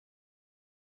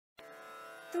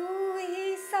तू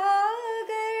ही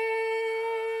सागर,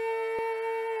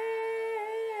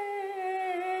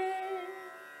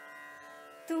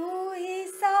 तू ही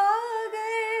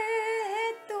सागर है,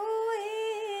 तू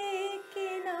ही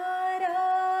किनारा,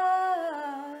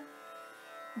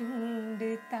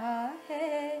 ढूंढता है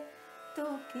तो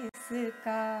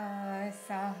किसका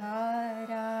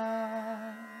सहारा,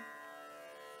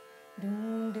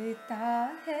 ढूंढता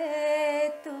है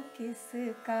तो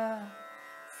किसका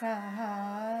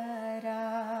सहारा।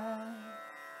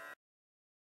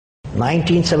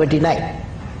 1979,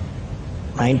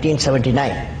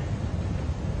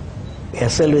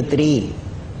 SLV-3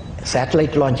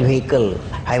 satellite launch vehicle,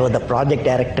 I was the project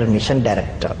director, mission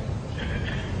director.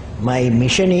 My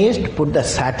mission is to put the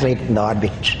satellite in the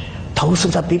orbit.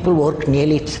 Thousands of people worked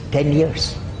nearly 10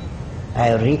 years.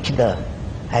 I reached the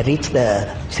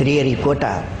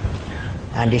Sriharikota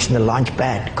and it's in the launch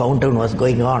pad. Countdown was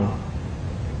going on.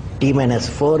 T minus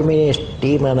 4 minutes,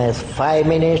 T minus 5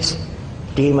 minutes,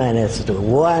 T minus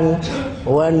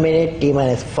 1 minute, T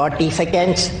minus 40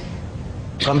 seconds.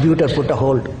 Computer put a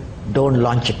hold, don't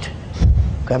launch it.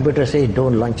 Computer says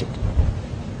don't launch it.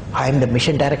 I am the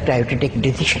mission director, I have to take a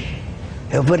decision.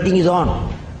 Everything is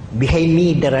on. Behind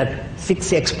me there are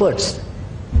 6 experts.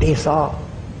 They saw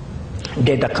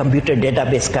computer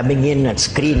database coming in at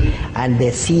screen and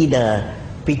they see the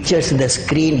pictures in the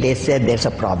screen. They said there's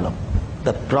a problem.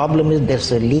 The problem is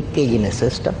there's a leakage in the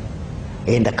system,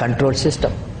 in the control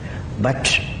system.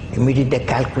 But immediately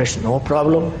calculation, no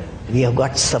problem. We have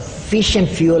got sufficient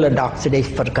fuel and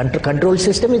oxidation for control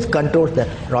system. It controls the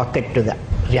rocket to the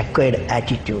required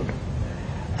attitude.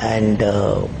 And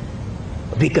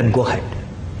we can go ahead.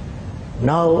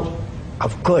 Now,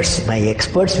 of course, my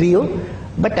expert's view,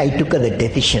 but I took the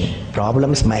decision.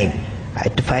 Problem is mine.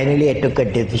 Finally, I took a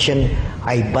decision.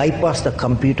 I bypassed the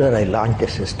computer, I launched the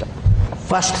system.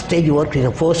 First stage worked is a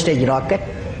 4-stage rocket,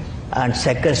 and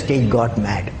second stage got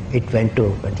mad. It went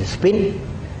to spin.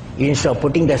 Instead of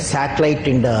putting the satellite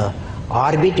in the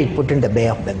orbit, it put in the Bay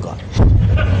of Bengal.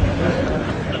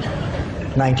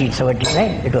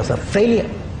 1979, it was a failure.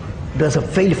 It was a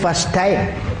failure. First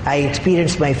time I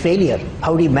experienced my failure.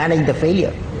 How do you manage the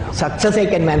failure? Success I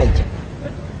can manage.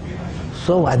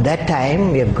 So at that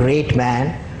time, a great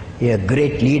man, a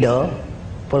great leader,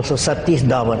 Professor Satish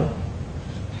Dhawan,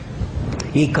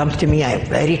 he comes to me, I am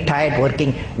very tired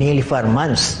working nearly for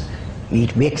months. He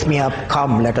wakes me up,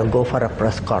 come, let us go for a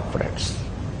press conference.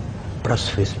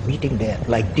 Press is meeting there,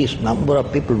 like this, number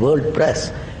of people, world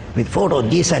press, with photos,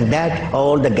 this and that,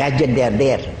 all the gadgets they are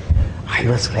there. I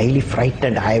was really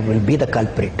frightened, I will be the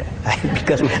culprit,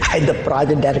 because I am the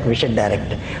project director, mission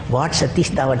director. What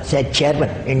Satish Dhawan said, chairman,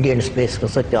 Indian Space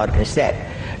Research Organization,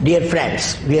 said, dear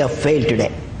friends, we have failed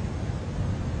today.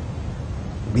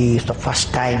 This is the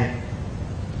first time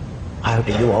I have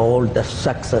to give all the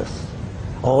success,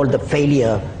 all the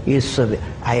failure is,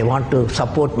 I want to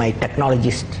support my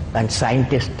technologists and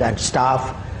scientists and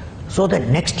staff so that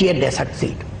next year they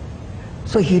succeed.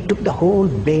 So he took the whole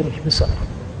blame himself.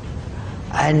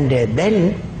 And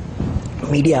then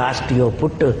media asked, you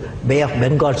put Bay of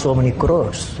Bengal so many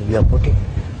crores, you are putting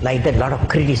like that, lot of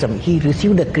criticism. He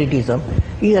received the criticism.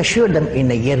 He assured them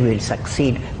in a year we will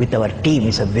succeed with our team.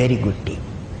 It's a very good team.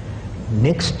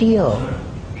 Next year,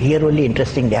 here only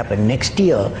interesting happened. Next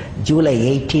year, July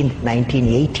 18th,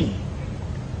 1980,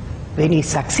 when he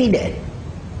succeeded,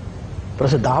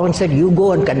 Professor Dhawan said, you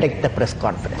go and conduct the press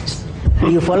conference.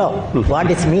 Do you follow what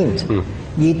it means?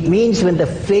 It means when the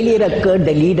failure occurred,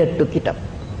 the leader took it up.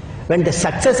 When the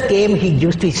success came, he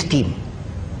used his team.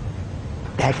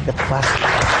 That's the first.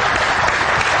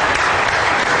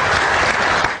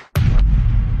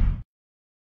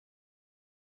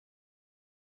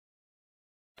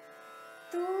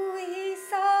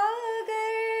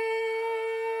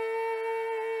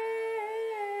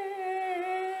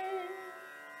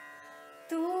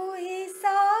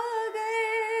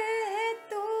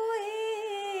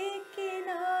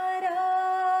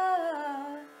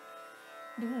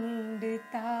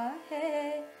 ढूंढता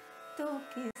है तो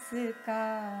किसका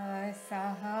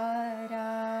सहारा,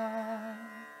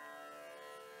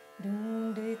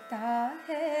 ढूंढता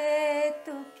है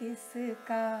तो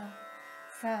किसका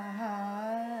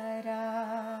सहारा।